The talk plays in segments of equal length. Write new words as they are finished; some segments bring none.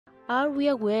Are we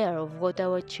aware of what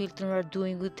our children are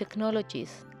doing with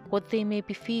technologies, what they may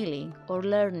be feeling or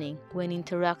learning when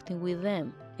interacting with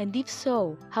them? And if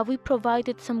so, have we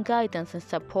provided some guidance and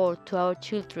support to our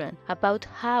children about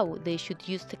how they should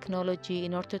use technology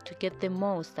in order to get the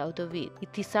most out of it?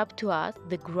 It is up to us,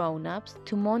 the grown-ups,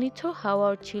 to monitor how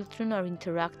our children are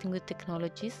interacting with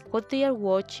technologies, what they are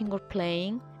watching or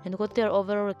playing, and what their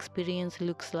overall experience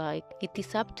looks like. It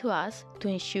is up to us to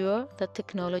ensure that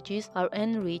technologies are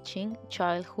enriching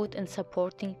childhood and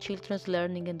supporting children's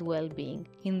learning and well-being.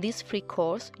 In this free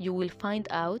course, you will find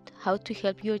out how to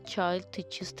help your child to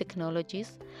choose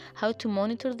technologies, how to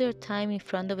monitor their time in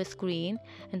front of a screen,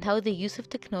 and how the use of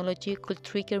technology could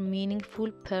trigger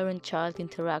meaningful parent-child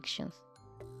interactions.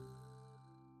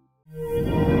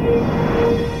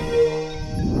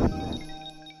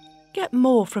 Get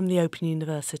more from the Open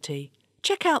University.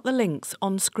 Check out the links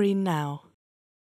on screen now.